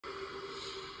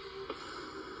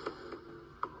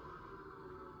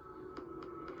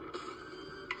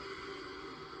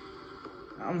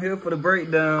I'm here for the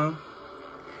breakdown.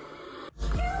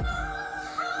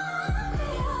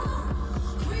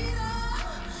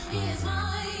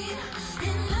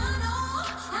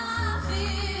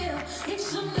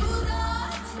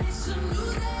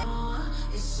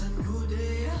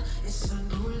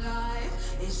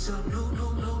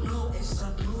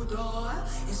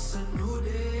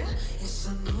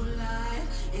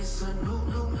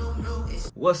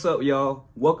 What's up, y'all?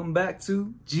 Welcome back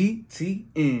to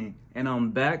GTN, and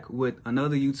I'm back with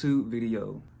another YouTube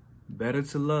video. Better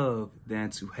to love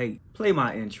than to hate. Play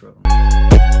my intro.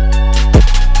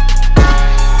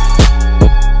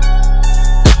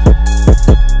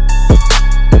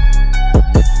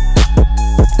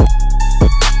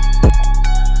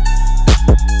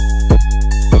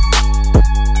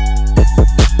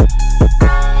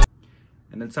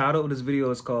 And the title of this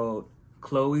video is called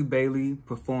Chloe Bailey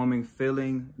Performing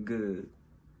Feeling Good.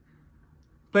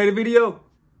 Play the video.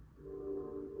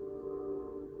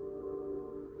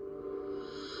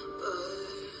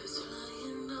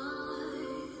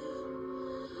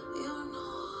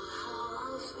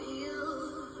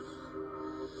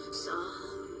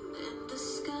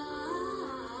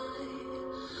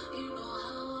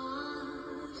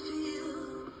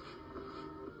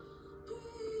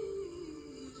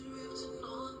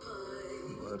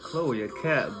 Chloe, a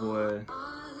cat, boy.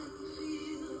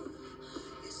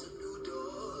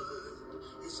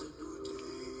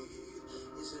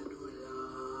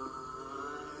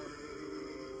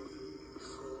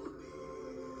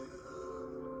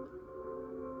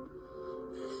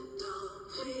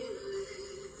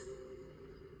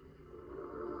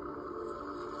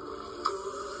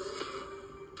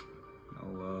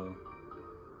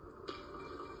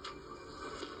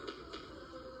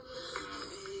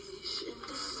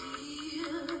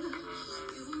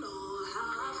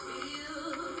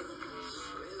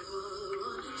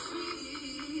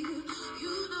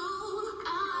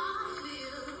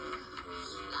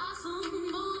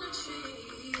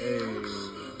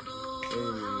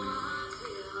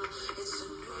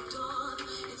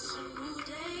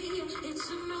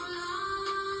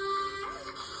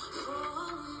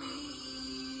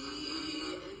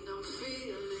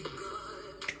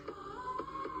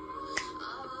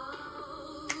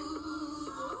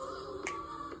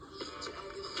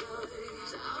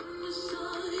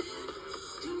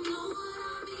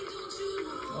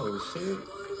 Oh shit.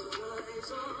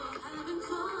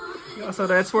 Y'all saw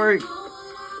that twerk?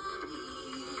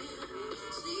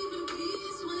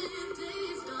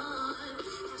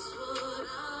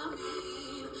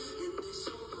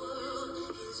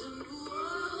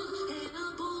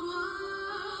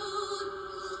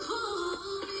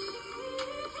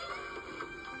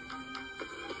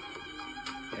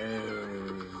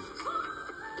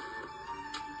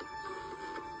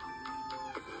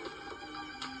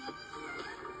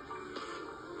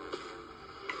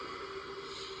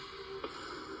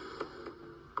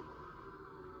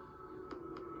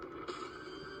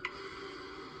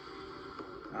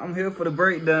 I'm here for the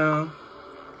breakdown.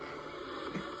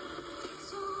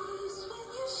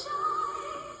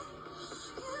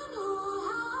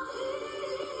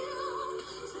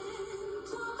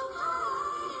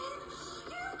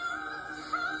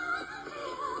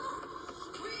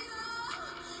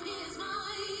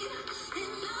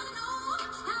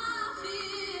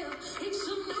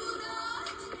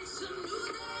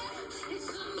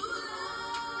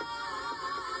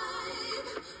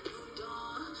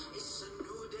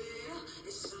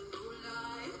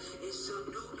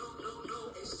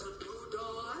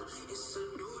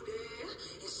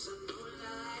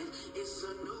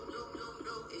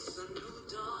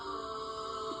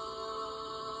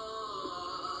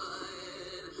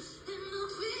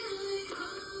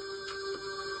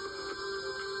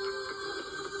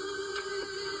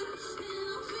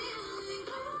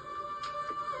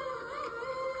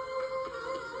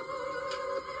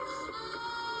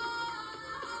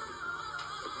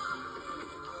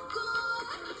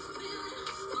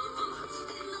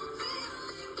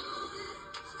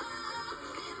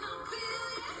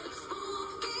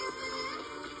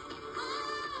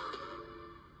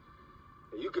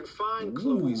 You can find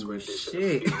Chloe's rendition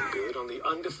of Feel Good on the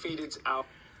Undefeated's album.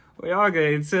 Well, y'all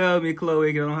can't tell me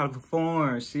Chloe don't know how to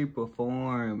perform. She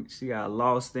performed. She got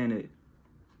lost in it.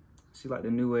 She like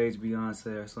the new age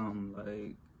Beyonce or something.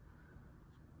 Like,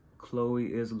 Chloe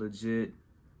is a legit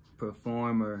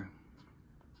performer.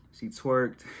 She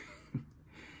twerked.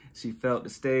 She felt the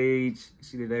stage.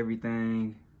 She did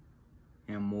everything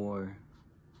and more.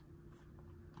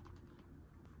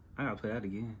 I gotta play that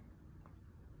again.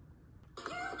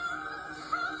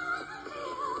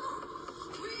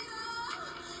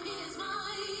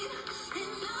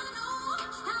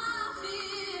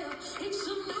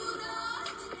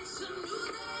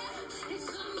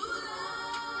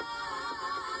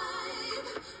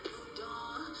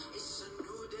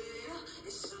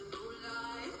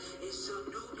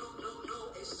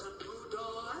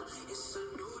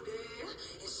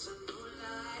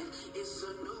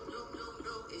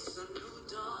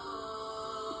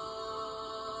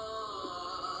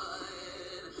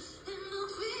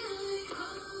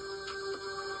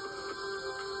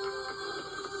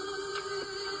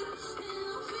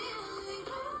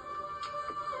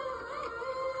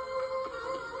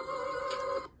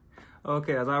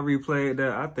 Okay, as I replayed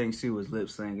that, I think she was lip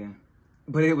singing.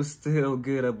 But it was still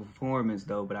good a performance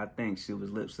though, but I think she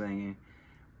was lip singing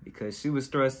because she was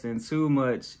thrusting too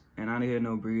much and I didn't hear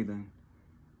no breathing.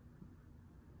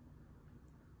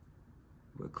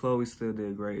 But Chloe still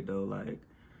did great though. Like,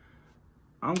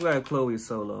 I'm glad Chloe is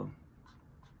solo.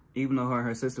 Even though her and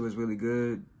her sister was really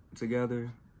good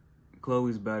together,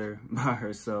 Chloe's better by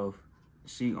herself.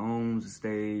 She owns the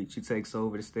stage. She takes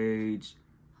over the stage.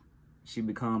 She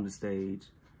becomes the stage.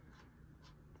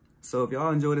 So if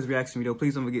y'all enjoyed this reaction video,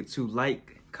 please don't forget to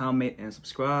like, comment, and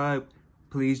subscribe.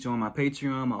 Please join my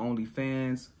Patreon, my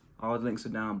OnlyFans. All the links are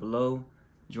down below.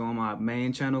 Join my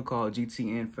main channel called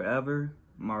GTN Forever,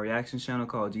 my reaction channel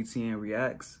called GTN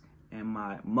Reacts, and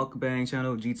my mukbang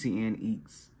channel, GTN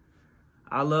Eats.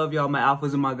 I love y'all, my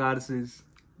alphas and my goddesses.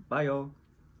 Bye, y'all.